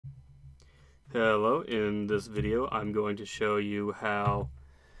Hello, in this video I'm going to show you how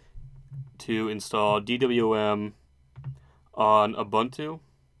to install DWM on Ubuntu.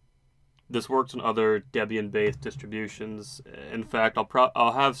 This works on other Debian-based distributions. In fact,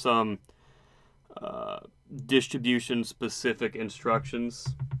 I'll have some distribution-specific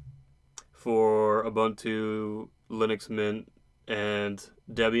instructions for Ubuntu, Linux Mint, and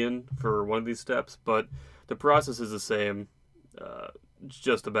Debian for one of these steps, but the process is the same.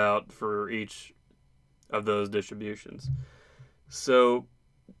 Just about for each of those distributions. So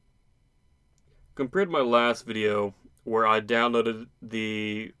compared to my last video where I downloaded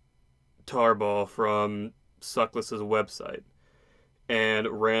the tarball from Suckless's website and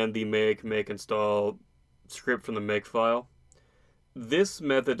ran the make install script from the make file, this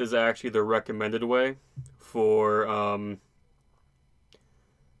method is actually the recommended way for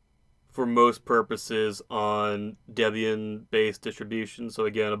most purposes on Debian-based distributions. So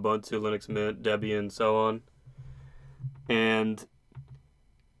again, Ubuntu, Linux Mint, Debian, so on. And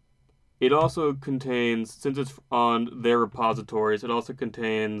it also contains, since it's on their repositories, it also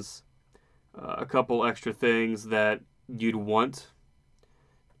contains a couple extra things that you'd want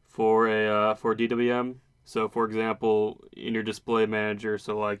for DWM. So for example, in your display manager,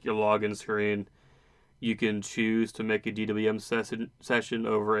 so like your login screen, you can choose to make a DWM session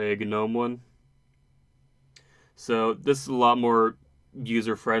over a GNOME one. So this is a lot more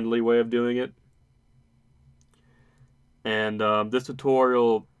user-friendly way of doing it. And this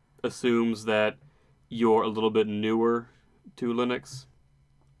tutorial assumes that you're a little bit newer to Linux.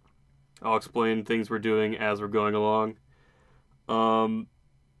 I'll explain things we're doing as we're going along. I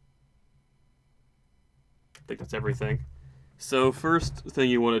think that's everything. So first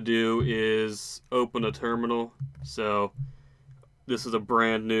thing you want to do is open a terminal. So this is a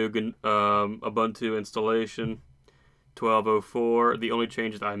brand new Ubuntu installation, 12.04. The only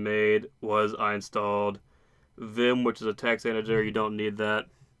changes I made was I installed Vim, which is a text editor. You don't need that.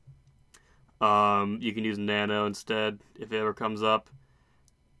 You can use Nano instead if it ever comes up.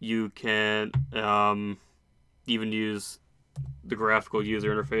 You can even use the graphical user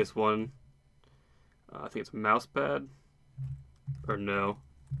interface one. I think it's Mousepad. Or no.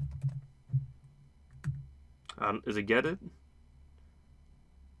 Is it Get It?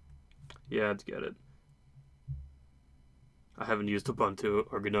 Yeah, it's Get It. I haven't used Ubuntu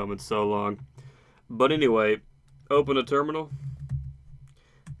or GNOME in so long. But anyway, open a terminal.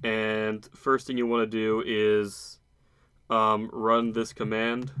 And first thing you want to do is run this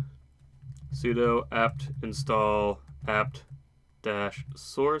command. Sudo apt install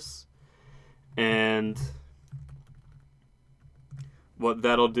apt-source. And what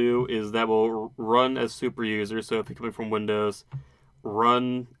that'll do is that will run as super user. So if you're coming from Windows,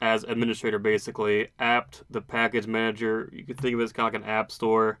 run as administrator basically. Apt, the package manager, you can think of it as kind of like an app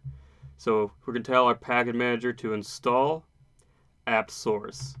store. So we're going to tell our package manager to install apt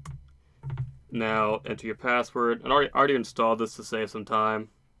source. Now enter your password. And I already installed this to save some time.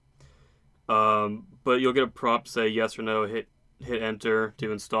 But you'll get a prompt say yes or no. Hit enter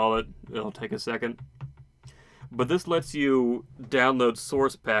to install it. It'll take a second. But this lets you download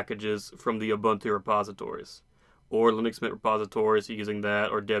source packages from the Ubuntu repositories, or Linux Mint repositories using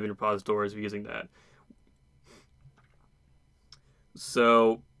that, or Debian repositories using that.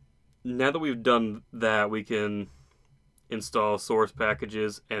 So now that we've done that, we can install source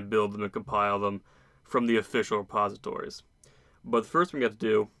packages and build them and compile them from the official repositories. But the first thing we have to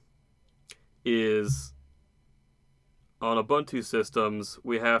do is, on Ubuntu systems,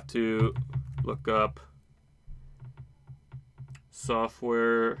 we have to look up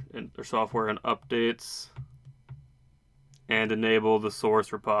software and updates and enable the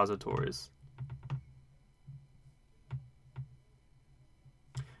source repositories.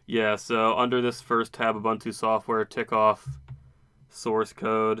 Yeah, so under this first tab, Ubuntu software, tick off source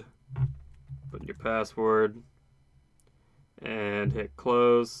code, put in your password, and hit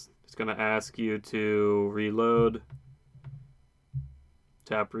close. It's going to ask you to reload.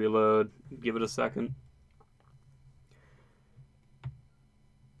 Tap reload, give it a second.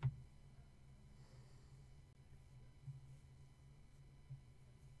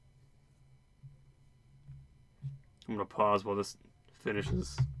 I'm going to pause while this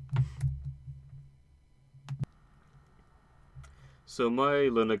finishes. So my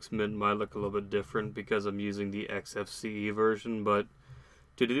Linux Mint might look a little bit different because I'm using the XFCE version, but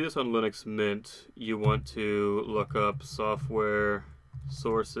to do this on Linux Mint, you want to look up software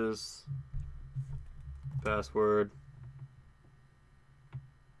sources, password,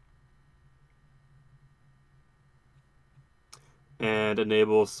 and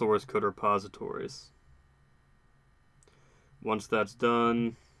enable source code repositories. Once that's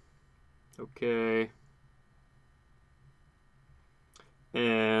done, Okay.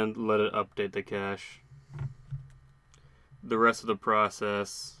 And let it update the cache. The rest of the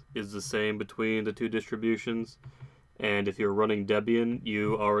process is the same between the two distributions. And if you're running Debian,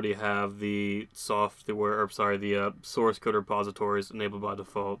 you already have the source code repositories enabled by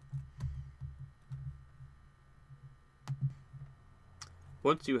default.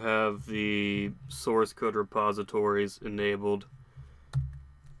 Once you have the source code repositories enabled,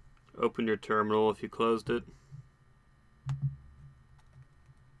 open your terminal if you closed it.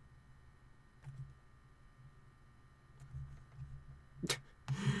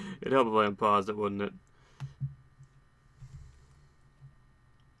 It'd help if I unpaused it, wouldn't it?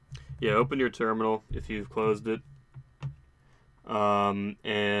 Yeah, open your terminal if you've closed it.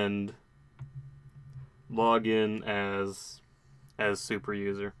 And log in as super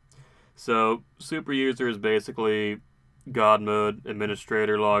user. So super user is basically God mode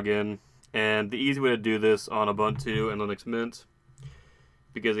administrator login, and the easy way to do this on Ubuntu and Linux Mint,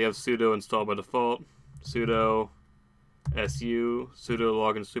 because you have sudo installed by default, sudo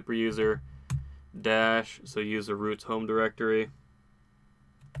login super user dash, so use the root's home directory,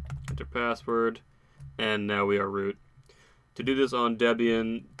 enter password, and now we are root. To do this on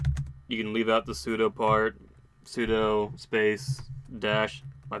Debian, you can leave out the sudo part, sudo space dash,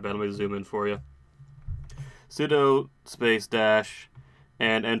 my bad, let me zoom in for you, sudo space dash,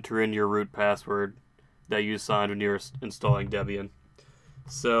 and enter in your root password that you signed when you're installing Debian.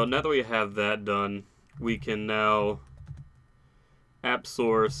 So now that we have that done, we can now app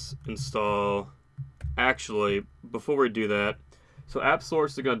source install. Actually, before we do that, so app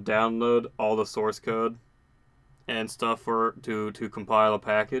source is going to download all the source code and stuff to compile a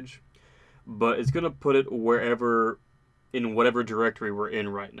package, but it's going to put it in whatever directory we're in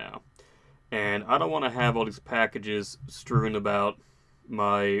right now. And I don't want to have all these packages strewn about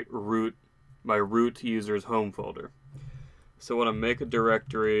my root user's home folder. So I want to make a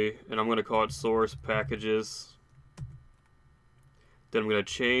directory, and I'm going to call it source packages. Then I'm going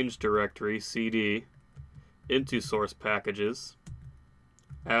to change directory cd into source packages,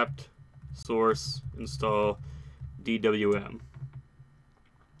 apt source install DWM.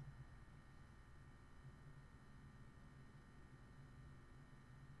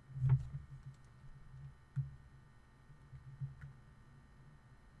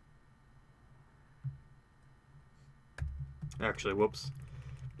 Actually, whoops.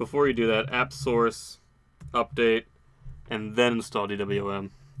 Before you do that, apt source update, and then install DWM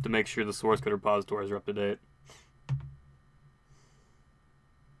to make sure the source code repositories are up to date.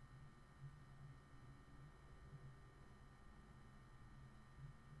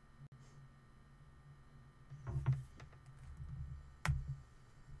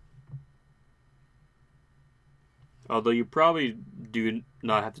 Although you probably do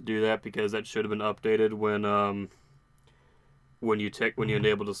not have to do that, because that should have been updated when you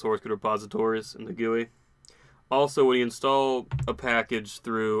enable the source code repositories in the GUI. Also, when you install a package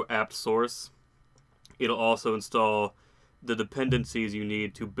through apt source, it'll also install the dependencies you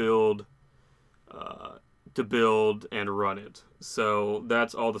need to build and run it. So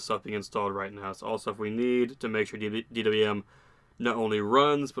that's all the stuff being installed right now. It's all stuff we need to make sure DWM not only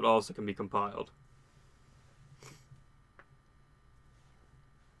runs, but also can be compiled.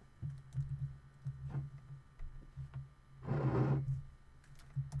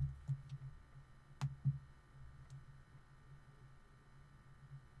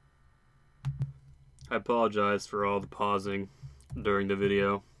 I apologize for all the pausing during the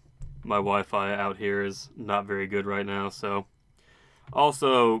video. My Wi-Fi out here is not very good right now, so.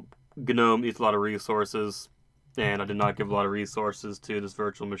 Also, GNOME eats a lot of resources, and I did not give a lot of resources to this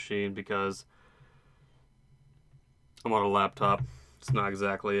virtual machine because I'm on a laptop. It's not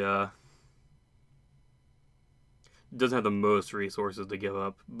exactly, doesn't have the most resources to give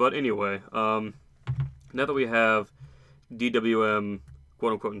up. But anyway, now that we have DWM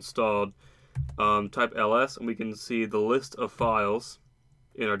quote-unquote installed, type ls, and we can see the list of files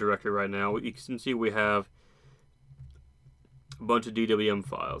in our directory right now. You can see we have a bunch of DWM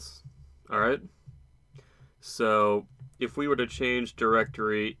files. Alright? So, if we were to change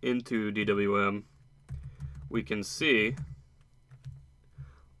directory into DWM, we can see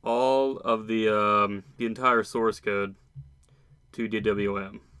all of the entire source code to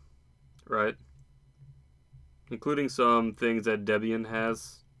DWM. Right? Including some things that Debian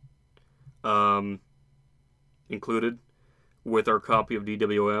has included with our copy of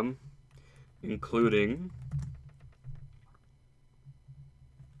DWM, including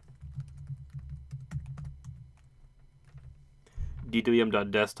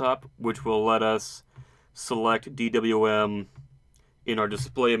DWM.desktop, which will let us select DWM in our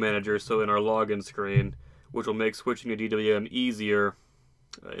display manager, so in our login screen, which will make switching to DWM easier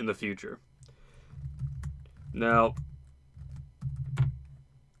in the future. Now,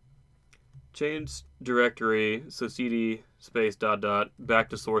 change directory, so cd space ... back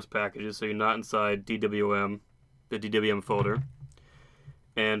to source packages, so you're not inside DWM, the DWM folder,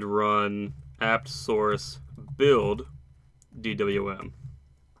 and run apt source build DWM.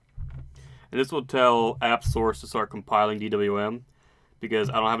 And this will tell apt source to start compiling DWM, because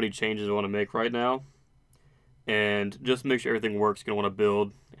I don't have any changes I want to make right now. And just to make sure everything works, you're going to want to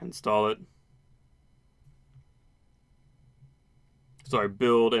build and install it. Sorry,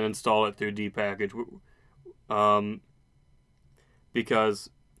 build and install it through dpackage. Because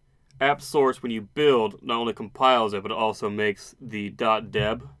apt source, when you build, not only compiles it, but it also makes the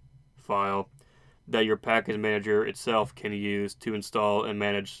 .deb file that your package manager itself can use to install and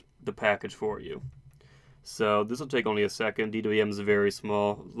manage the package for you. So this will take only a second. DWM is very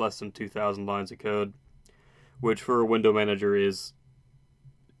small, less than 2,000 lines of code, which for a window manager is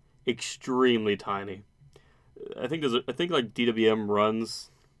extremely tiny. I think like DWM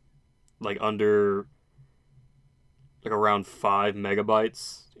runs like under like around 5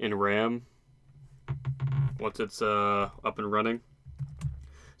 megabytes in RAM once it's up and running.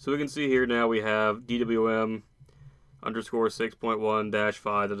 So we can see here now we have DWM underscore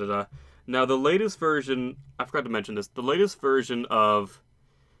 6.1-5 . Now the latest version, I forgot to mention this, the latest version of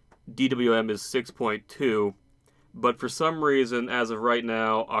DWM is 6.2, but for some reason, as of right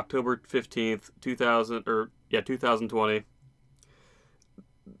now, October 15th, 2020,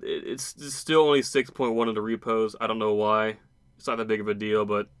 it's still only 6.1 in the repos. I don't know why. It's not that big of a deal,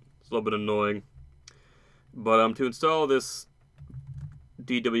 but it's a little bit annoying. But to install this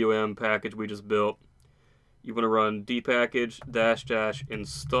DWM package we just built, you want to run dpackage --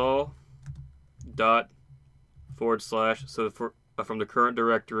 install // so from the current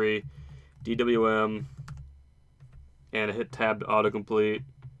directory DWM, and hit tab to autocomplete,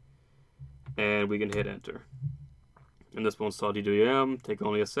 and we can hit enter. And this will install DWM, take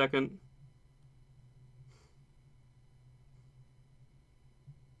only a second.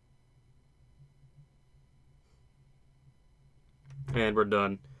 And we're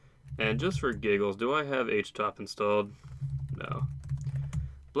done. And just for giggles, do I have htop installed? No.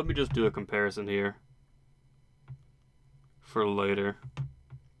 Let me just do a comparison here for later.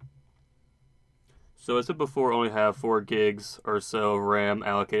 So I said before, I only have 4 gigs or so of RAM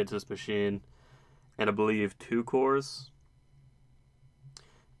allocated to this machine, and I believe 2 cores.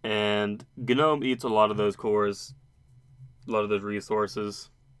 And GNOME eats a lot of those cores, a lot of those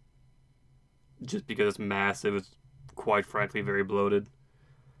resources, just because it's massive. It's quite frankly very bloated.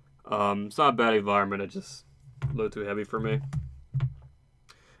 It's not a bad environment, it's just a little too heavy for me.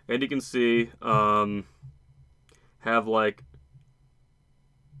 And you can see, have like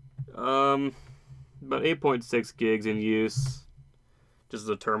about 8.6 gigs in use, just as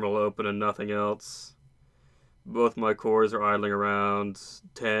a terminal open and nothing else. Both my cores are idling around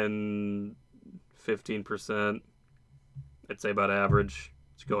 10-15%. I'd say about average.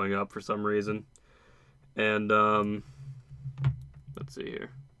 It's going up for some reason. And let's see here.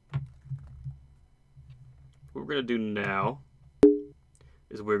 What we're going to do now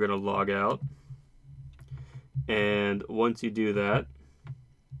is we're going to log out. And once you do that,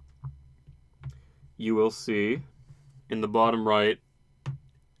 you will see in the bottom right,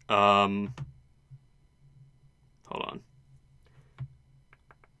 hold on.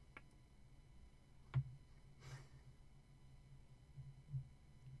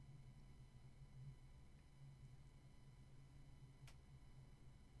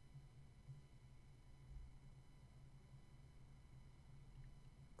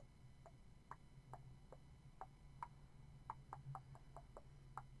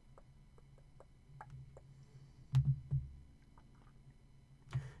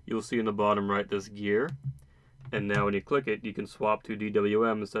 You'll see in the bottom right this gear, and now when you click it, you can swap to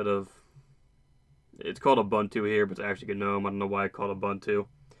DWM instead of, it's called Ubuntu here, but it's actually GNOME. I don't know why I call it Ubuntu,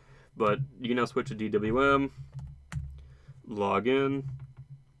 but you can now switch to DWM, log in,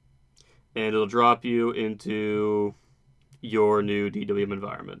 and it'll drop you into your new DWM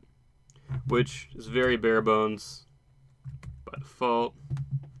environment, which is very bare bones by default.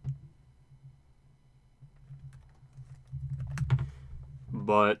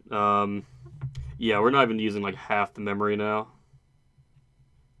 But yeah, we're not even using like half the memory now,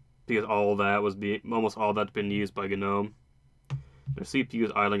 because all that was almost all that's been used by GNOME. The CPU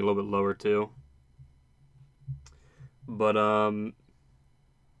is idling a little bit lower too. But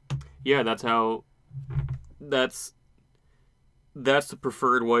yeah, that's that's the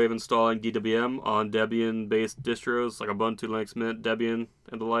preferred way of installing DWM on Debian-based distros like Ubuntu, Linux Mint, Debian,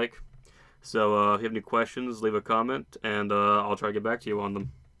 and the like. So if you have any questions, leave a comment, and I'll try to get back to you on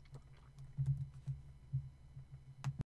them.